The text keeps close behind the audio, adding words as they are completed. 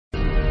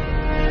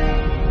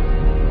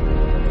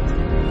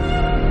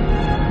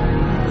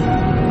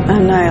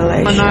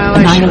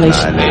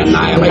Annihilation. Annihilation.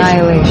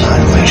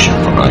 Annihilation.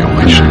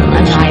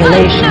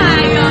 Annihilation.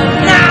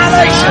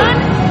 Annihilation.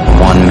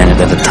 1 minute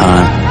at a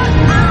time.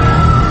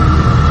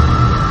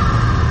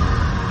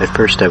 At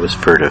first I was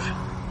furtive,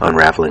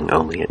 unraveling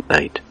only at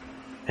night,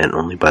 and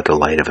only by the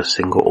light of a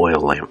single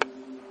oil lamp,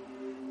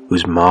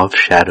 whose mauve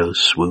shadows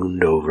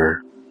swooned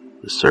over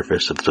the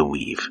surface of the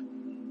weave.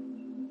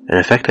 An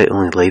effect I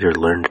only later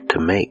learned to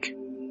make,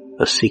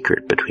 a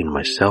secret between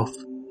myself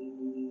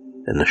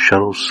and the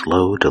shuttle's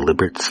slow,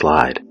 deliberate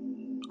slide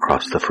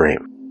across the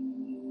frame.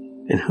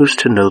 And who's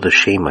to know the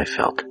shame I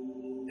felt,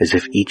 as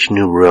if each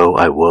new row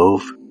I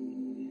wove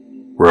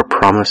were a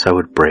promise I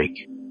would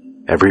break,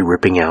 every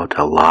ripping out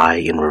a lie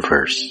in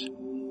reverse.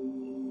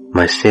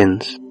 My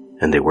sins,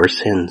 and they were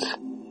sins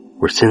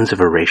of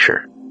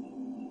erasure,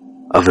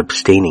 of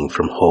abstaining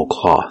from whole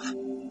cloth,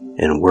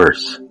 and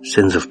worse,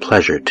 sins of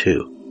pleasure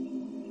too.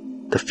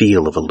 The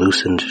feel of a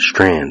loosened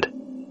strand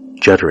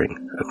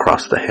juddering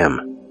across the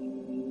hem.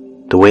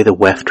 The way the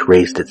weft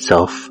raised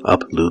itself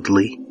up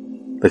lewdly,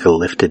 like a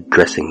lifted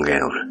dressing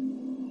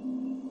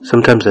gown.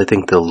 Sometimes I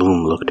think the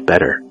loom looked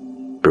better,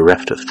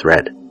 bereft of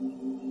thread.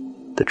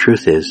 The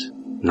truth is,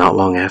 not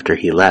long after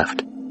he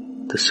left,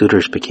 the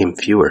suitors became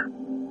fewer,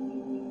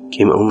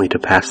 came only to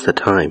pass the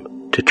time,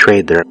 to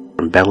trade their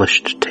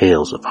embellished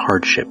tales of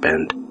hardship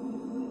and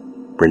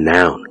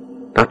renown,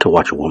 not to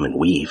watch a woman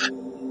weave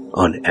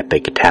on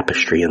epic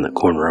tapestry in the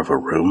corner of a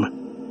room.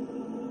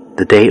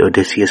 The day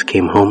Odysseus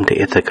came home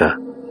to Ithaca,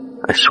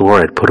 I swore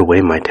I'd put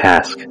away my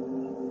task,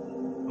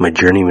 my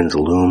journeyman's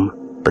loom,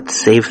 but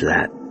save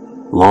that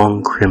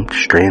long crimped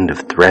strand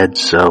of thread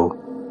so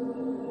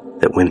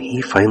that when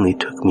he finally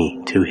took me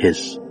to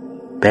his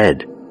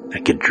bed, I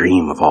could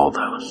dream of all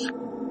those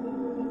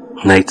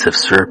nights of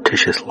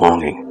surreptitious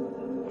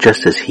longing,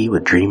 just as he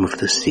would dream of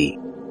the sea,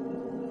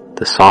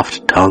 the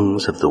soft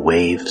tongues of the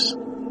waves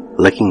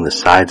licking the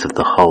sides of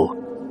the hull,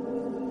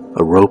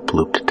 a rope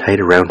looped tight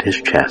around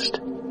his chest,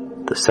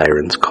 the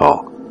siren's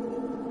call.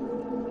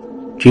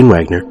 Gene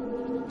Wagner,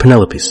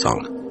 Penelope's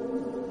Song.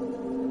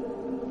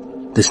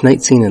 This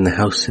night scene in the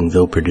house in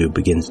Ville Perdu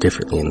begins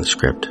differently in the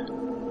script.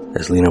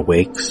 As Lena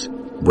wakes,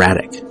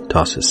 Radek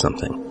tosses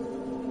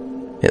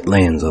something. It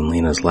lands on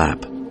Lena's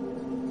lap.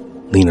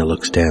 Lena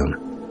looks down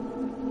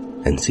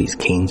and sees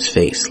Kane's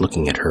face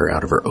looking at her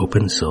out of her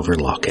open silver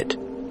locket.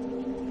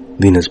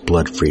 Lena's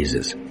blood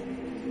freezes.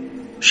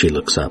 She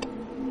looks up,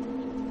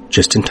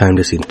 just in time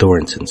to see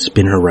Thorensen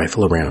spin her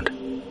rifle around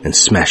and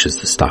smashes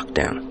the stock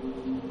down,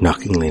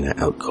 knocking Lena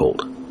out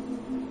cold.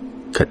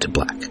 Cut to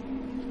black.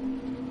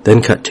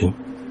 Then cut to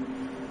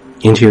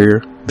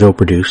interior, Ville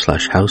Perdu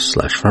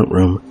 /house/front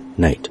room,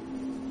 night.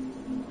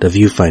 The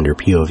viewfinder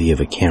POV of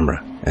a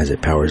camera as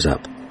it powers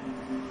up.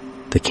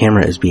 The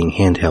camera is being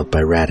handheld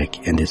by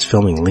Radek and is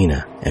filming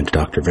Lena and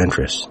Dr.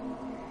 Ventress,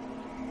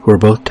 who are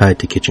both tied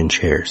to kitchen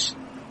chairs,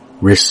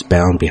 wrists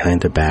bound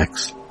behind their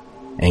backs,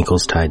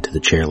 ankles tied to the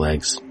chair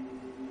legs.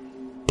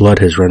 Blood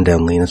has run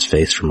down Lena's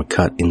face from a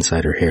cut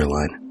inside her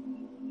hairline.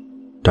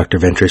 Dr.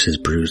 Ventress is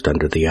bruised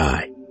under the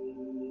eye.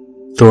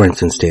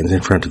 Thorensen stands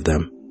in front of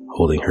them,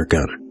 holding her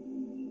gun.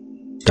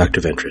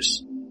 Dr.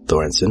 Ventress.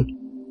 Thorensen.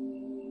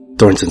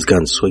 Thorensen's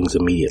gun swings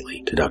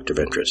immediately to Dr.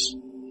 Ventress.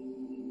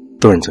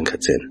 Thorensen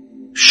cuts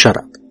in. Shut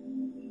up.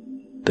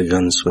 The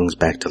gun swings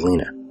back to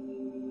Lena.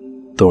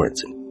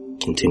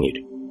 Thorensen continued.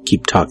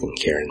 Keep talking,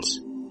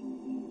 Karens.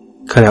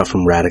 Cut out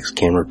from Radek's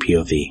camera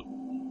POV.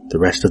 The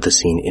rest of the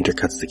scene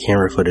intercuts the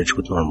camera footage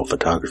with normal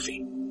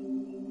photography.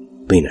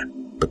 Lena.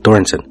 But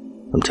Thorensen,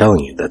 I'm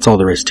telling you, that's all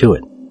there is to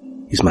it.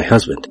 He's my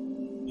husband.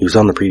 He was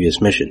on the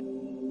previous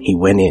mission. He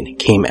went in,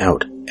 came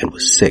out, and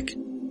was sick,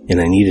 and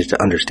I needed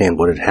to understand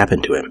what had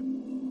happened to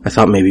him. I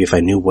thought maybe if I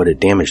knew what had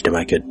damaged him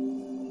I could...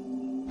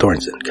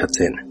 Thorensen cuts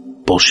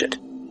in. Bullshit.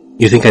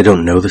 You think I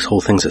don't know this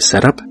whole thing's a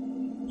setup?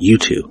 You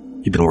two,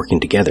 you've been working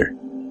together.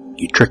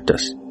 You tricked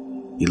us.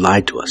 You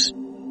lied to us.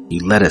 You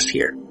led us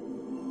here.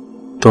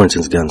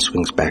 Thorensen's gun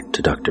swings back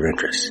to Dr.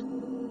 Ventress.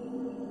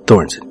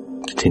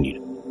 Thorensen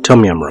continued. Tell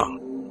me I'm wrong.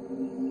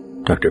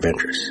 Dr.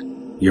 Ventress.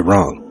 You're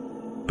wrong,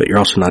 but you're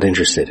also not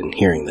interested in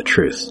hearing the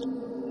truth.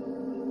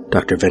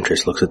 Dr.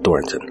 Ventress looks at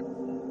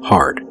Thorensen.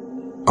 Hard.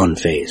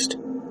 Unfazed.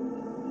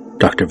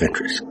 Dr.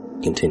 Ventress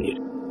continued.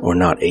 Or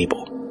not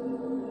able.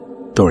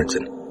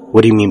 Thorensen.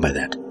 What do you mean by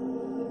that?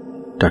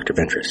 Dr.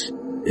 Ventress.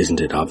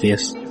 Isn't it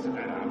obvious?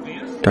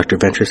 Dr.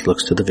 Ventress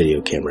looks to the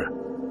video camera.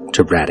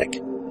 To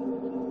Radek.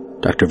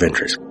 Dr.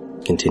 Ventress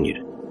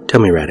continued. Tell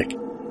me, Radek,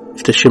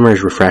 if the shimmer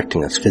is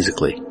refracting us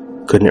physically,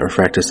 couldn't it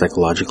refract us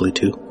psychologically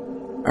too?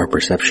 Our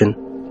perception?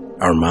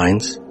 Our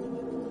minds?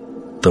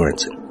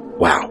 Thorensen.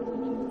 Wow.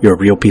 You're a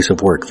real piece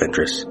of work,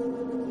 Ventress.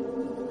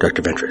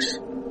 Dr. Ventress.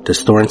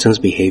 Does Thorensen's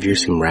behavior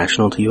seem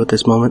rational to you at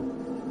this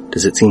moment?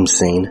 Does it seem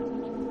sane?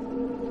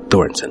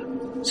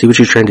 Thorensen. See what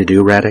she's trying to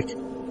do,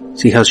 Radek?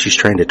 See how she's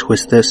trying to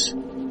twist this?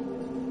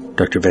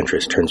 Dr.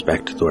 Ventress turns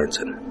back to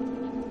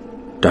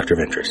Thorensen. Dr.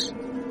 Ventress.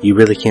 You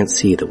really can't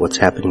see that what's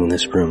happening in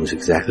this room is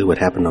exactly what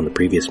happened on the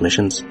previous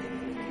missions?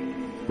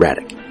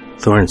 Radek.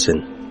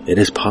 Thorensen. It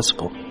is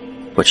possible.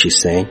 What she's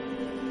saying?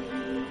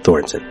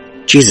 Thorensen.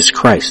 Jesus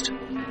Christ!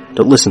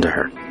 Don't listen to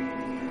her.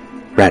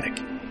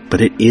 Radek,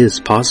 but it is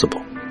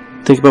possible.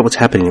 Think about what's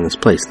happening in this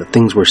place, the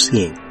things we're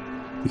seeing.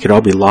 We could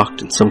all be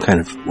locked in some kind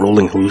of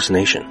rolling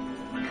hallucination.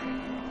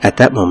 At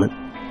that moment,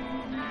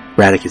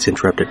 Radek is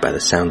interrupted by the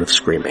sound of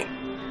screaming.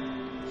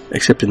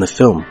 Except in the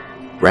film,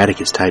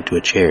 Radek is tied to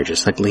a chair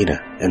just like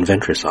Lena and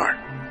Ventress are,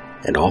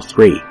 and all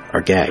three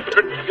are gagged.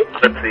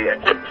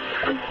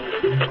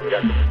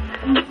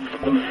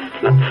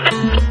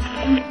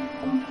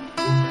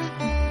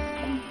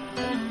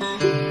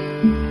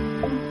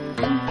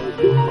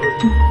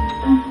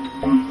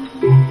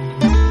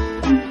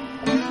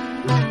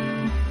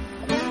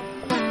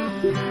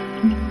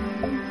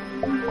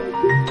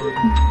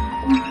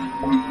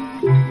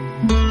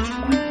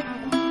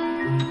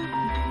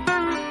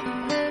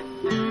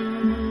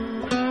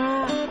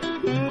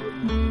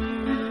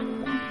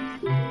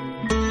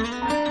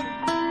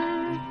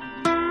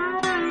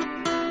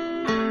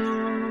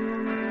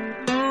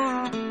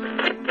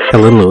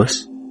 Helen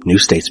Lewis, New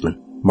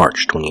Statesman,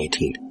 March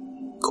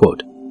 2018.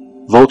 Quote,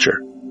 Vulture,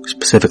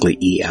 specifically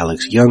E.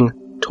 Alex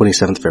Young,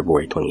 27th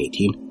February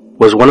 2018,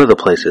 was one of the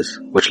places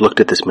which looked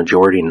at this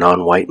majority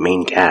non-white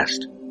main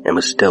cast and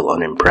was still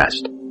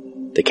unimpressed.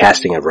 The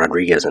casting of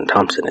Rodriguez and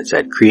Thompson, it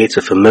said, creates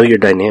a familiar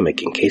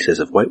dynamic in cases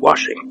of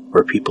whitewashing,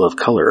 where people of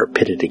color are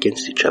pitted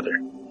against each other.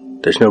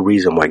 There's no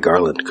reason why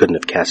Garland couldn't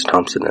have cast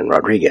Thompson and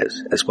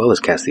Rodriguez, as well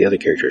as cast the other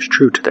characters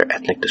true to their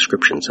ethnic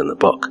descriptions in the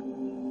book.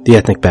 The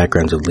ethnic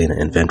backgrounds of Lena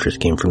and Ventress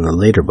came from the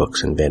later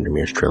books in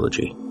Vandermeer's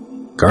trilogy.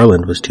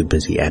 Garland was too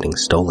busy adding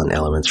stolen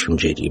elements from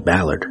J.G.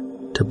 Ballard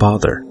to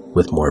bother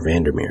with more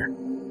Vandermeer.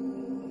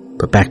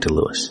 But back to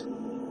Lewis.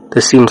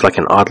 This seems like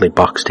an oddly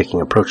box-ticking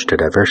approach to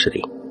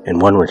diversity,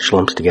 and one which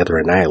lumps together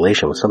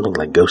Annihilation with something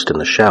like Ghost in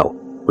the Shell,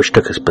 which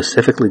took a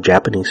specifically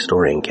Japanese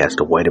story and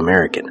cast a white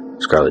American,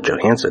 Scarlett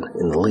Johansson,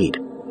 in the lead.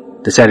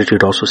 This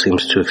attitude also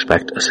seems to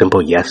expect a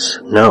simple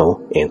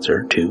yes-no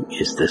answer to,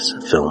 is this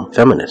film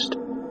feminist?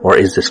 Or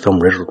is this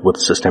film riddled with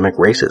systemic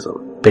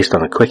racism, based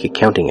on a quick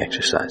accounting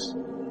exercise?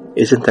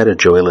 Isn't that a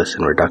joyless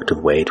and reductive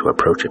way to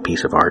approach a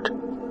piece of art?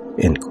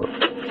 End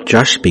quote.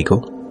 Josh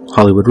Spiegel,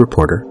 Hollywood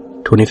Reporter,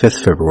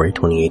 25th February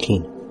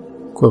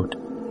 2018. Quote,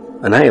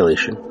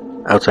 Annihilation,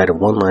 outside of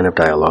one line of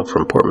dialogue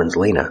from Portman's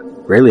Lena,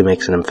 rarely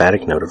makes an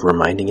emphatic note of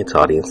reminding its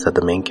audience that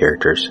the main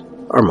characters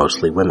are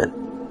mostly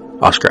women.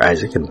 Oscar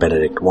Isaac and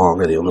Benedict Wong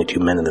are the only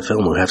two men in the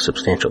film who have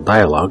substantial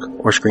dialogue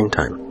or screen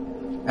time.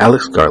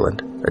 Alex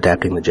Garland,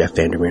 adapting the Jeff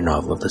Vandermeer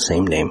novel of the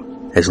same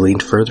name, has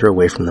leaned further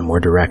away from the more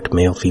direct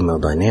male-female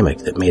dynamic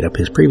that made up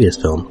his previous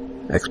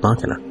film, Ex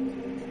Machina.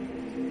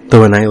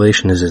 Though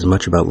Annihilation is as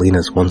much about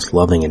Lena's once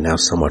loving and now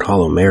somewhat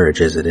hollow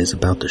marriage as it is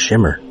about the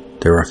Shimmer,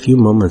 there are a few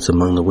moments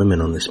among the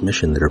women on this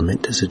mission that are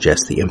meant to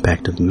suggest the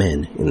impact of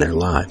men in their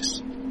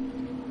lives.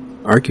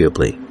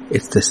 Arguably,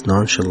 it's this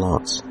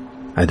nonchalance,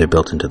 either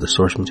built into the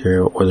source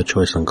material or the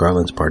choice on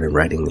Garland's part in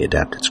writing the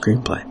adapted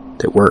screenplay,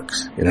 that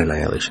works in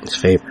Annihilation's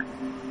favor.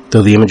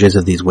 Though the images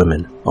of these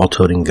women, all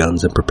toting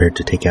guns and prepared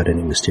to take out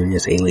any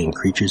mysterious alien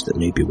creatures that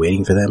may be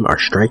waiting for them, are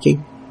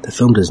striking, the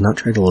film does not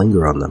try to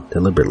linger on them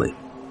deliberately.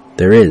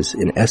 There is,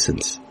 in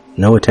essence,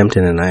 no attempt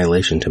in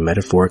Annihilation to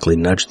metaphorically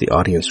nudge the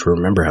audience to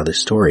remember how this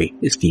story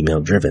is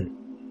female-driven.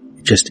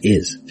 It just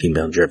is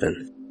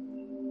female-driven.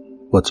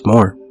 What's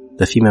more,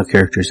 the female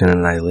characters in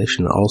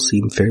Annihilation all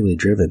seem fairly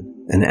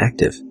driven and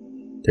active.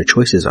 Their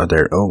choices are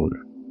their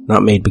own,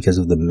 not made because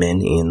of the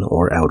men in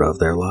or out of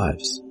their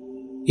lives.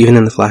 Even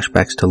in the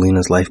flashbacks to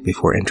Lena's life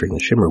before entering the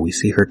Shimmer, we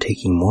see her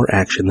taking more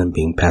action than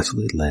being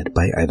passively led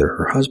by either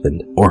her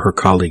husband or her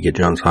colleague at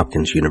Johns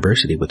Hopkins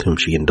University with whom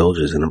she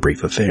indulges in a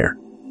brief affair.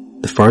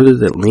 The farther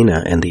that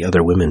Lena and the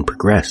other women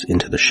progress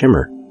into the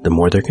Shimmer, the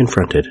more they're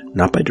confronted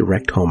not by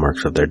direct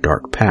hallmarks of their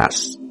dark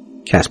pasts.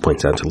 Cass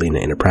points out to Lena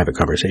in a private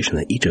conversation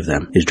that each of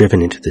them is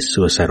driven into this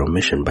suicidal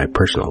mission by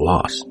personal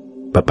loss,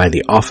 but by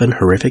the often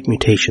horrific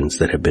mutations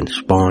that have been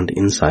spawned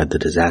inside the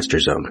disaster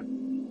zone.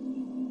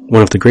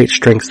 One of the great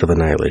strengths of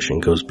Annihilation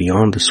goes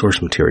beyond the source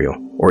material,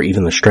 or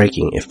even the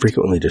striking, if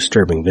frequently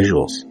disturbing,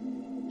 visuals.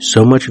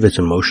 So much of its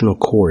emotional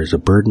core is a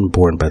burden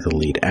borne by the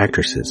lead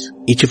actresses,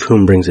 each of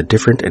whom brings a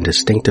different and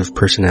distinctive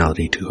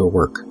personality to her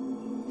work.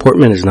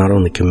 Portman is not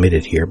only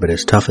committed here, but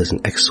as tough as an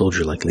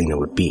ex-soldier like Lena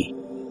would be.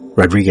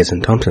 Rodriguez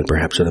and Thompson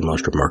perhaps are the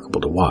most remarkable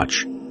to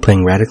watch,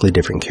 playing radically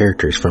different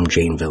characters from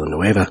Jane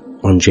Villanueva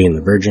on Jane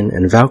the Virgin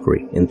and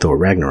Valkyrie in Thor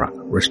Ragnarok,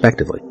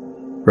 respectively.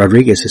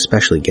 Rodriguez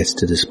especially gets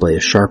to display a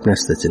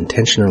sharpness that's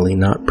intentionally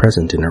not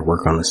present in her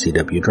work on the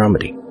CW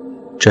dramedy.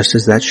 Just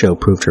as that show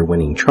proved her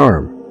winning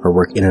charm, her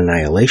work in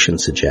Annihilation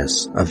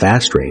suggests a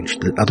vast range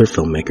that other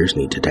filmmakers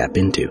need to tap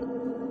into.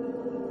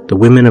 The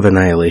women of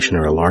Annihilation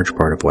are a large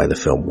part of why the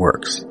film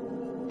works.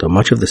 Though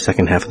much of the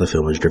second half of the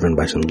film is driven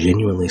by some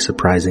genuinely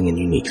surprising and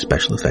unique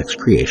special effects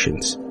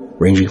creations,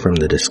 ranging from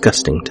the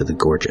disgusting to the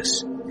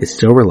gorgeous, it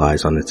still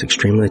relies on its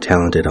extremely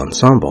talented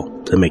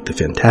ensemble to make the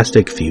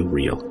fantastic feel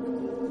real.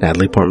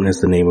 Natalie Portman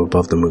is the name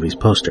above the movie's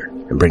poster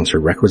and brings her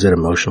requisite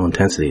emotional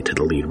intensity to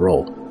the lead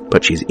role,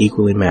 but she's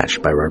equally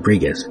matched by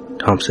Rodriguez,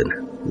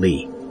 Thompson,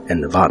 Lee,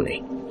 and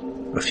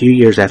Novotny. A few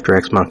years after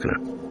Ex Machina,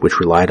 which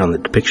relied on the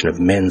depiction of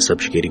men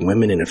subjugating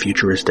women in a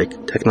futuristic,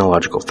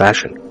 technological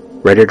fashion,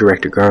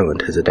 writer-director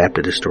Garland has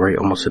adapted a story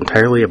almost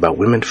entirely about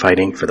women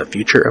fighting for the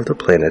future of the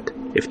planet,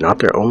 if not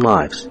their own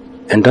lives,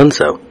 and done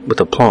so with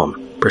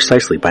aplomb,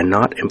 precisely by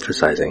not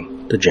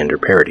emphasizing the gender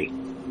parity.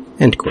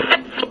 End quote.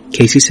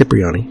 Casey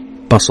Cipriani,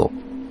 Bustle,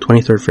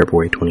 23rd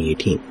February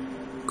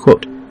 2018.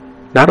 Quote,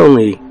 not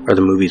only are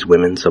the movie's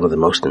women some of the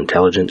most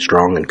intelligent,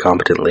 strong, and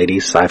competent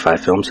ladies sci-fi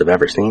films have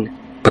ever seen,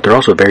 but they're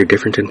also very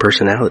different in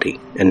personality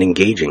and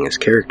engaging as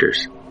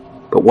characters.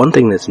 But one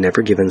thing that's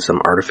never given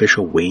some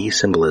artificial weighty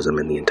symbolism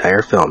in the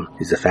entire film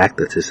is the fact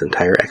that this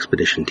entire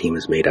expedition team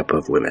is made up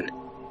of women.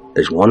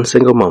 There's one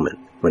single moment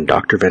when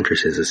Dr.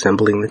 Ventress is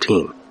assembling the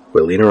team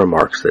where Lena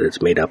remarks that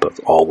it's made up of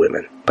all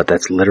women, but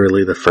that's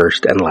literally the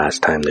first and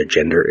last time their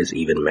gender is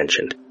even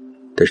mentioned.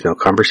 There's no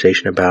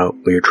conversation about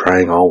we're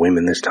trying all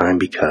women this time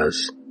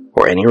because,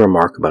 or any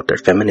remark about their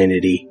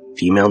femininity,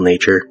 female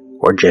nature,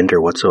 or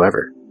gender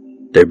whatsoever.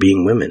 Their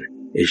being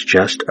women is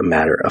just a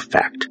matter of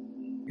fact.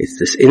 It's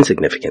this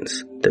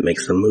insignificance that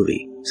makes the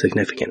movie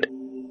significant.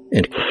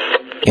 End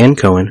quote. Ann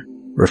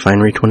Cohen,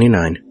 Refinery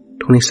 29,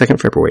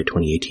 22nd February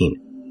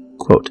 2018.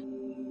 Quote,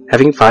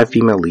 having 5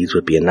 female leads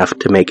would be enough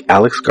to make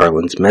Alex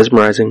Garland's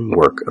mesmerizing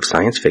work of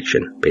science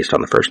fiction, based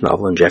on the first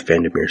novel in Jeff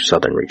Vandermeer's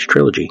Southern Reach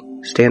trilogy,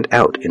 stand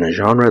out in a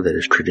genre that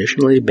has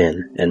traditionally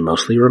been, and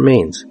mostly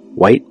remains,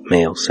 white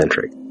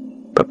male-centric.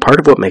 But part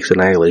of what makes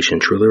Annihilation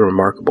truly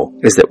remarkable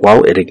is that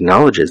while it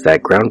acknowledges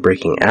that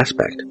groundbreaking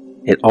aspect,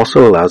 it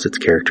also allows its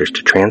characters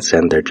to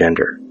transcend their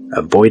gender,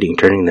 avoiding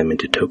turning them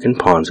into token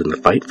pawns in the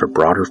fight for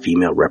broader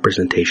female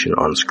representation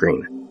on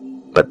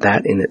screen. But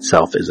that in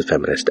itself is a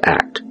feminist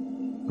act.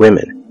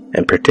 Women,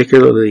 and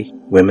particularly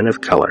women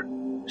of color,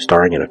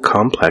 starring in a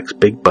complex,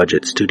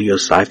 big-budget studio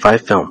sci-fi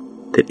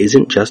film that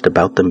isn't just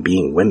about them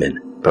being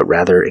women, but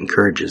rather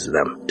encourages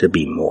them to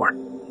be more.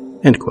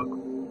 End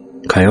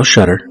quote. Kyle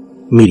Shutter,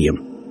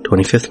 Medium,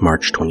 25th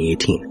March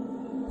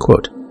 2018.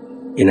 Quote,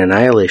 in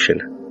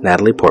Annihilation,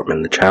 Natalie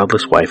Portman, the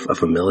childless wife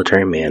of a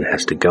military man,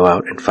 has to go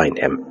out and find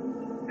him.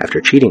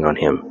 After cheating on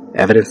him,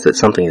 evidence that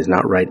something is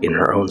not right in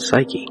her own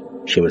psyche,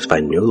 she must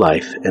find new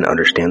life and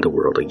understand the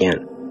world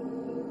again.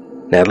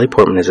 Natalie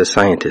Portman is a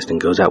scientist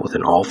and goes out with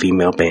an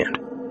all-female band.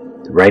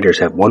 The writers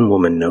have one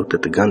woman note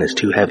that the gun is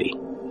too heavy.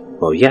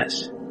 Well,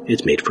 yes,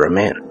 it's made for a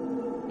man.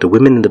 The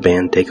women in the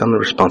band take on the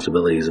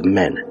responsibilities of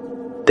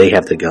men. They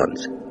have the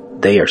guns.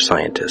 They are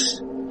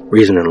scientists.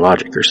 Reason and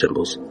logic are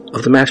symbols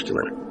of the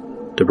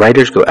masculine. The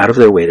writers go out of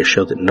their way to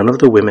show that none of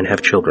the women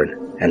have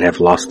children and have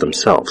lost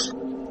themselves.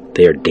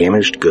 They are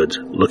damaged goods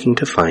looking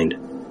to find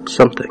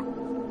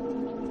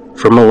something.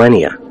 For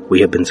millennia,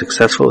 we have been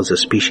successful as a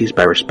species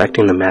by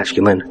respecting the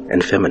masculine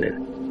and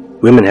feminine.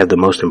 Women have the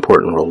most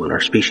important role in our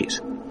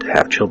species, to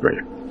have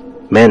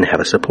children. Men have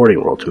a supporting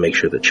role to make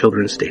sure that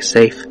children stay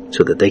safe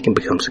so that they can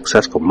become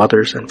successful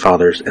mothers and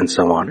fathers and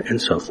so on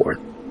and so forth,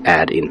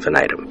 ad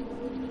infinitum.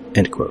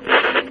 End quote.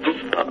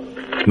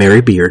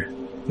 Mary Beard,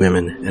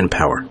 Women and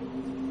Power.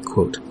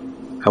 Quote,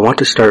 I want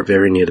to start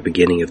very near the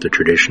beginning of the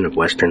tradition of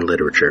Western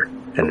literature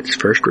and its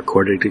first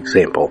recorded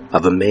example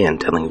of a man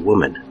telling a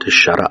woman to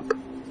shut up,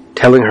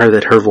 telling her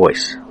that her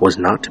voice was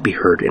not to be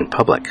heard in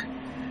public.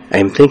 I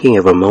am thinking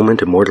of a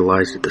moment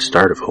immortalized at the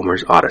start of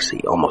Homer's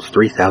Odyssey almost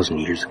 3,000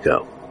 years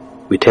ago.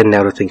 We tend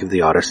now to think of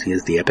the Odyssey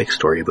as the epic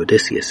story of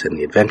Odysseus and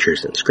the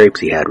adventures and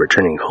scrapes he had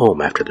returning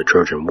home after the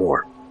Trojan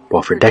War,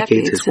 while for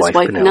decades his wife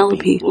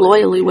Penelope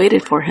loyally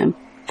waited for him,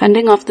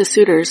 fending off the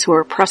suitors who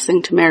were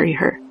pressing to marry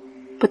her.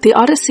 But the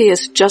Odyssey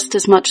is just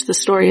as much the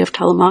story of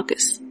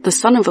Telemachus, the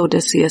son of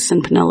Odysseus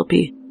and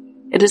Penelope.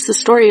 It is the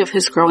story of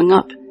his growing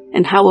up,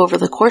 and how over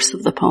the course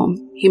of the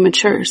poem, he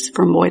matures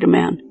from boy to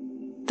man.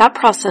 That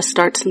process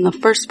starts in the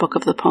first book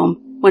of the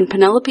poem, when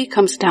Penelope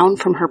comes down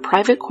from her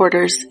private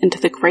quarters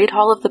into the great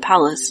hall of the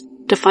palace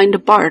to find a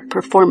bard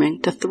performing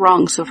to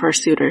throngs of her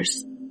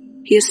suitors.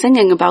 He is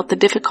singing about the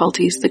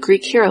difficulties the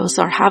Greek heroes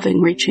are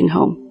having reaching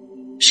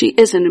home. She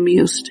isn't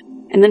amused,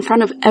 and in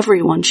front of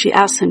everyone she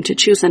asks him to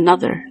choose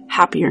another,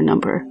 happier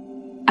number.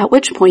 At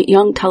which point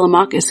young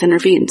Telemachus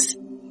intervenes.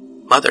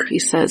 Mother, he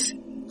says,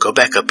 go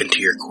back up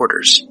into your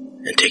quarters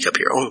and take up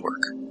your own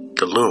work,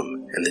 the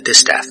loom and the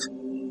distaff.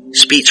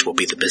 Speech will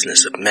be the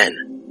business of men,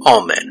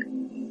 all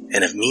men,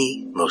 and of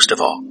me most of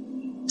all,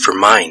 for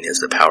mine is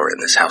the power in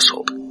this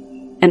household.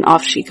 And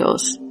off she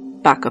goes,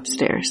 back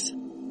upstairs.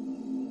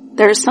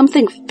 There is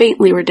something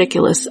faintly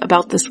ridiculous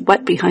about this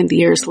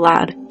wet-behind-the-ears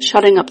lad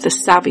shutting up the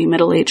savvy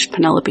middle-aged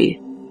Penelope,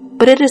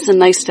 but it is a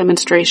nice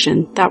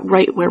demonstration that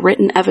right where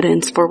written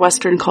evidence for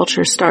Western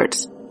culture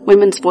starts,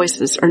 women's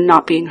voices are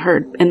not being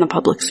heard in the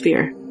public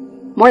sphere.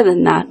 More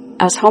than that,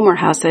 as Homer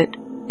has it,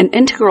 an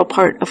integral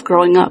part of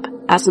growing up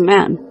as a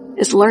man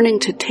is learning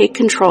to take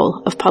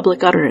control of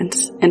public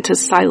utterance and to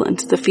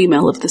silence the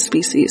female of the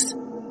species.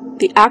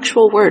 The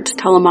actual words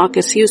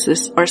Telemachus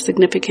uses are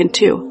significant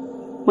too.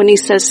 When he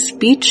says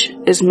speech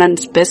is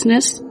men's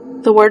business,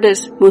 the word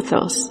is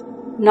muthos,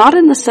 not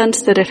in the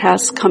sense that it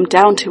has come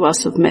down to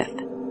us of myth.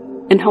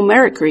 In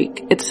Homeric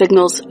Greek, it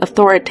signals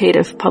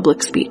authoritative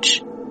public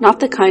speech, not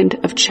the kind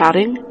of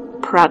chatting,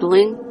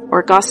 prattling,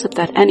 or gossip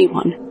that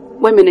anyone,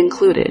 women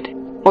included,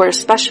 or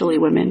especially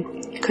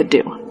women, could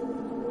do.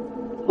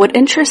 What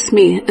interests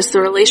me is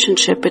the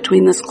relationship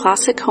between this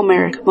classic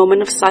Homeric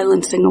moment of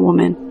silencing a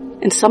woman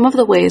and some of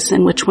the ways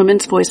in which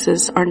women's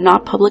voices are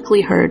not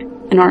publicly heard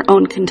in our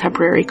own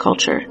contemporary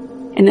culture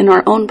and in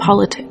our own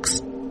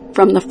politics,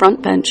 from the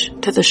front bench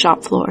to the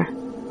shop floor.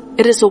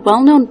 It is a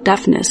well-known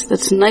deafness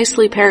that's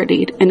nicely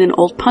parodied in an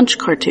old Punch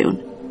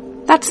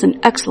cartoon. That's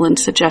an excellent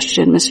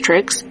suggestion, Miss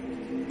Triggs.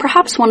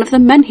 Perhaps one of the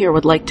men here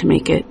would like to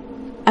make it.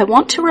 I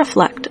want to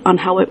reflect on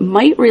how it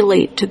might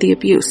relate to the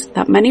abuse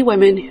that many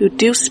women who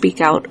do speak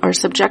out are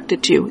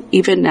subjected to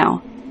even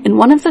now. And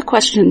one of the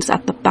questions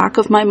at the back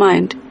of my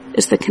mind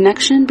is the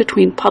connection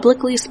between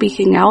publicly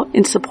speaking out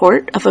in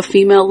support of a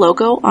female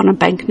logo on a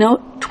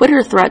banknote,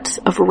 Twitter threats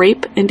of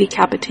rape and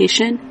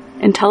decapitation,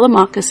 and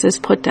Telemachus's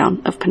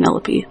put-down of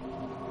Penelope.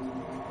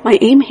 My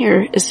aim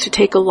here is to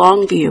take a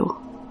long view,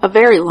 a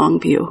very long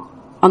view,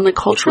 on the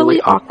culturally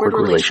awkward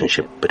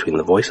relationship between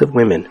the voice of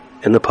women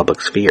and the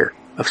public sphere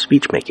of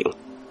speech-making,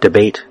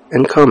 debate,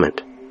 and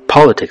comment,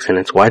 politics in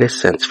its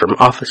widest sense from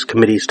office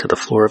committees to the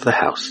floor of the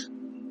House.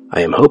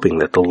 I am hoping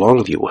that the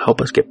long view will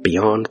help us get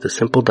beyond the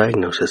simple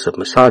diagnosis of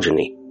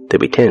misogyny that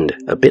we tend,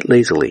 a bit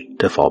lazily,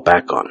 to fall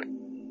back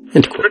on.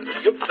 End quote.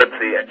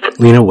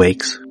 Lena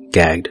wakes,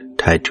 gagged,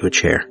 tied to a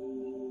chair.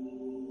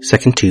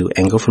 Second 2,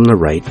 angle from the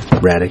right,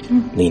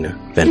 Radek, Lena,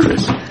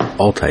 Ventress,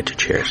 all tied to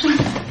chairs.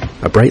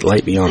 A bright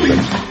light beyond them,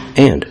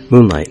 and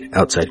moonlight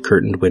outside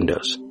curtained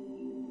windows.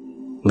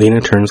 Lena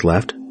turns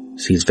left,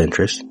 sees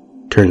Ventress,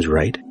 turns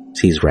right,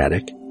 sees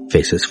Radek,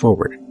 faces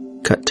forward.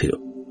 Cut to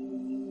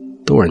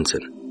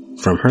Thorensen,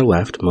 from her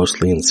left,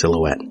 mostly in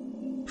silhouette.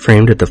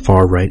 Framed at the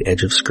far right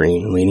edge of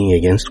screen, leaning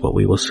against what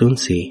we will soon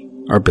see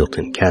are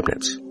built-in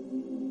cabinets.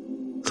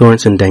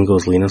 Thorensen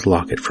dangles Lena's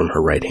locket from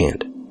her right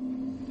hand.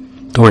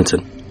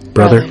 Thorensen,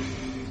 brother.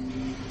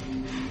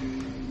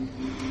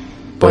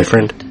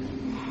 Boyfriend.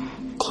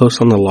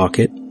 Close on the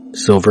locket,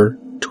 silver,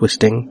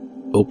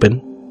 twisting,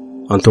 open.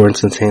 On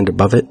Thorensen's hand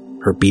above it,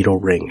 her beetle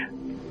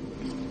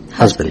ring.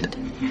 Husband.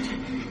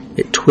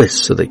 It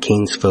twists so that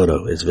Kane's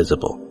photo is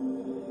visible.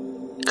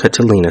 Cut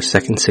to Lena,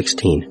 second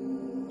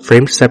 16,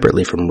 framed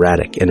separately from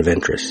Radek and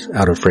Ventress,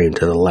 out of frame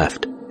to the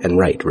left and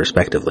right,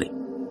 respectively.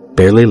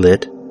 Barely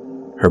lit,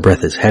 her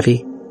breath is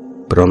heavy,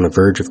 but on the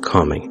verge of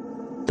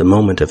calming. The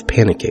moment of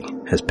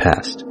panicking has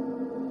passed.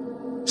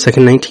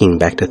 Second 19,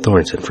 back to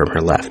Thorensen from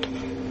her left.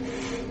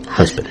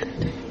 Husband.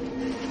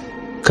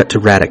 Cut to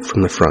Radek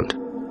from the front.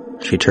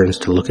 She turns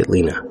to look at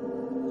Lena,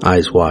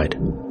 eyes wide.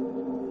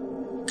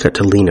 Cut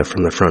to Lena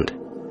from the front.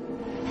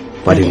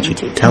 Why didn't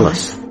you tell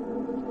us?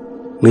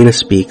 Lena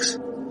speaks,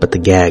 but the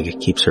gag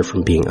keeps her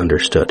from being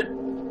understood.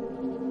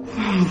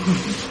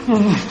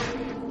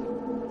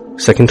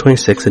 Second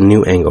 26, a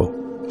new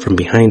angle. From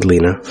behind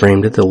Lena,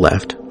 framed at the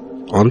left,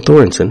 on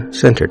Thorensen,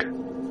 centered,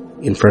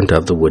 in front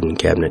of the wooden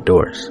cabinet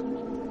doors.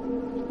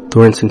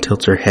 Thorensen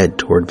tilts her head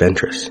toward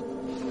Ventress.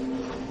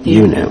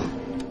 You know.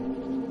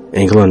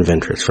 Angle on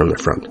Ventress from the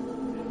front.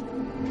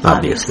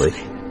 Obviously.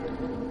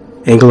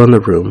 Angle on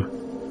the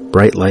room.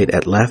 Bright light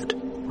at left.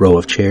 Row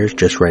of chairs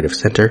just right of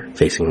center,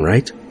 facing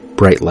right.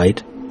 Bright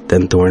light,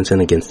 then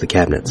Thorensen against the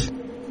cabinets.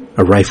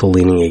 A rifle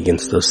leaning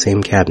against those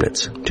same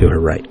cabinets to her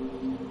right.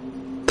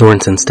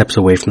 Thorensen steps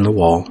away from the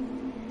wall,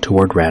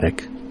 toward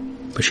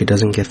Radek, but she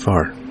doesn't get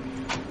far.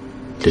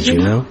 Did you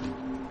know?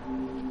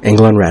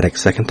 Angle on Radek,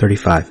 second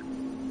 35.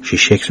 She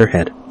shakes her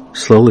head,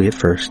 slowly at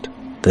first,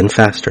 then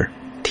faster,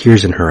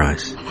 tears in her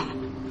eyes.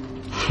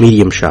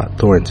 Medium shot,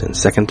 Thorensen,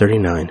 second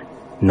 39,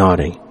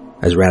 nodding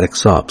as Radek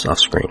sobs off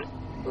screen.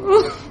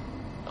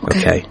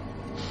 Okay.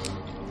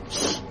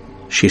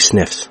 She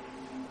sniffs.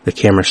 The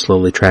camera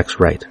slowly tracks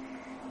right.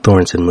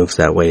 Thorensen moves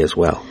that way as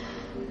well.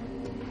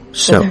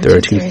 So, there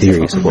are two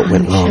theories of what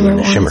went wrong in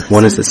the shimmer.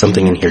 One is that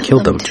something in here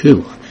killed them,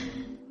 too.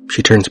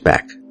 She turns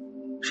back.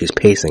 She's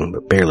pacing,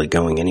 but barely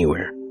going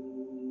anywhere.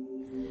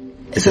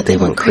 Is that they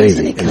went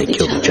crazy and they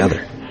killed each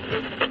other.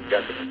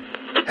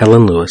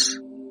 Helen Lewis,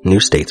 New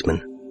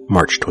Statesman,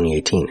 March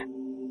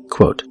 2018.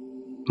 Quote,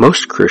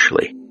 most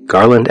crucially,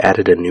 Garland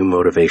added a new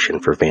motivation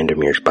for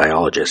Vandermeer's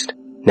biologist,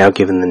 now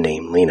given the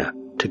name Lena,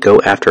 to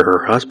go after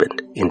her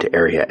husband into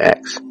Area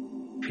X.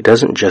 She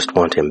doesn't just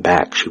want him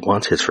back, she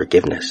wants his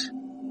forgiveness.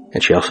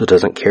 And she also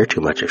doesn't care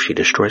too much if she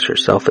destroys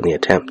herself in the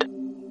attempt.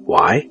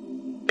 Why?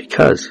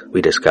 Because,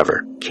 we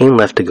discover, Kane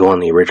left to go on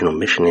the original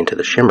mission into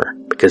the Shimmer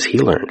because he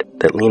learned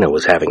that Lena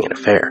was having an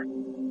affair.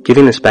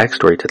 Giving this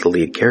backstory to the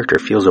lead character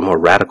feels a more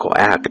radical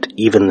act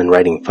even than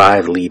writing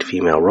 5 lead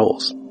female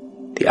roles.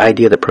 The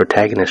idea that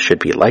protagonists should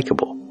be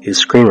likable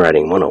is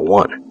screenwriting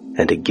 101,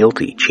 and a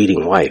guilty,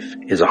 cheating wife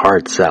is a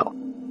hard sell.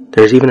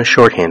 There is even a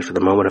shorthand for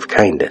the moment of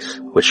kindness,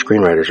 which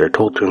screenwriters are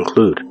told to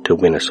include to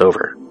win us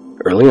over.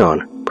 Early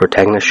on,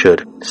 protagonists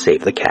should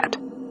save the cat.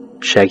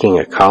 Shagging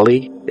a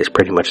colleague is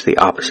pretty much the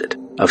opposite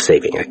of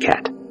saving a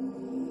cat.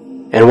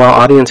 And while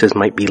audiences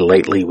might be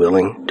lightly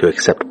willing to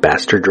accept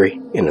bastardry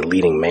in a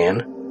leading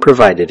man,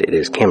 provided it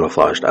is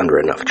camouflaged under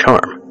enough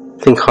charm,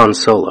 think Han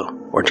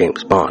Solo or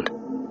James Bond,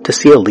 to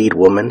see a lead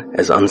woman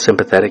as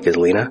unsympathetic as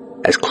Lena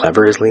As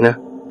clever as Lena?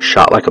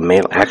 Shot like a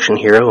male action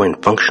hero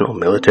in functional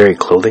military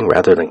clothing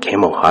rather than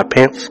camo hot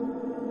pants?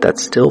 That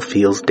still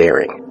feels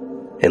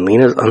daring. And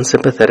Lena's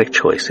unsympathetic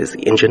choice is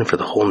the engine for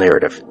the whole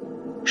narrative.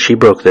 She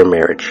broke their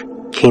marriage.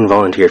 Kane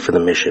volunteered for the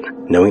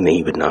mission, knowing that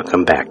he would not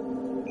come back.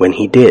 When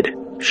he did,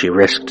 she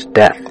risked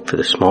death for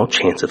the small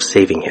chance of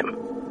saving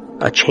him.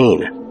 A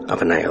chain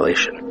of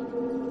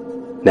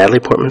annihilation. Natalie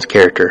Portman's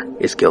character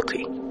is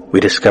guilty. We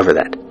discover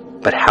that.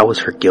 But how is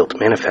her guilt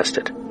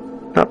manifested?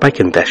 Not by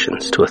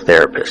confessions to a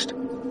therapist.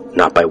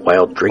 Not by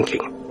wild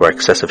drinking or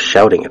excessive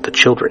shouting at the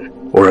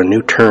children, or a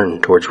new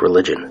turn towards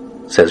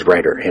religion, says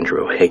writer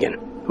Andrew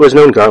O'Hagan, who has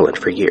known Garland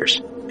for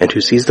years, and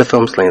who sees the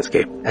film's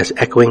landscape as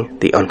echoing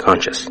the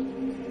unconscious.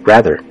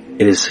 Rather,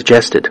 it is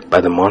suggested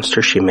by the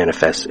monster she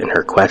manifests in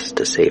her quest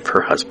to save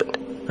her husband,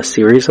 a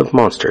series of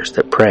monsters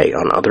that prey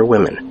on other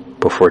women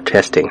before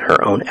testing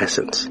her own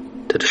essence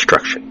to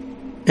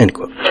destruction. End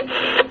quote.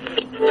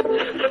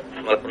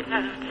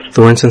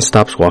 Thornton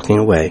stops walking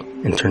away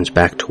and turns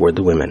back toward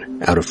the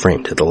women, out of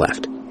frame to the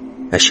left.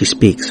 As she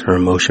speaks, her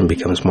emotion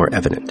becomes more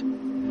evident.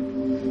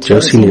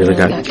 Josie nearly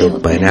got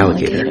killed by an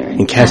alligator,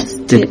 and Cass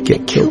did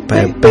get killed by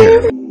a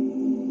bear.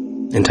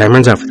 And time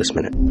runs out for this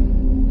minute.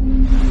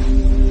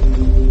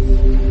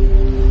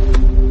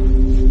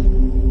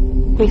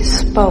 We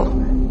spoke.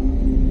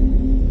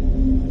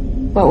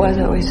 What was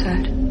it we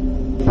said?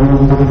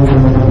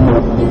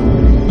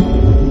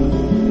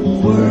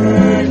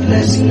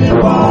 Wordlessly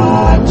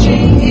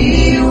watching,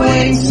 he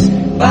waits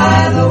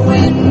by the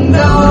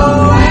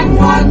window and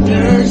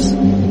wonders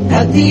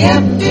at the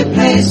empty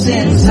place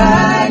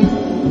inside.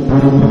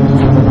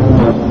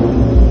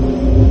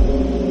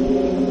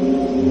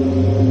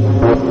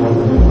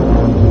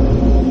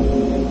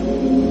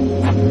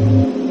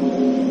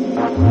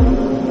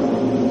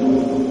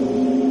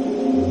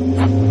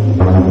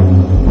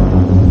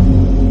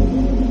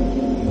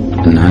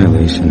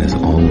 Annihilation is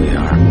all we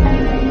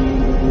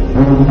are.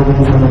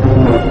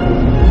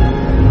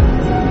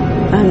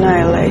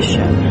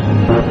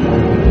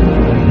 Annihilation.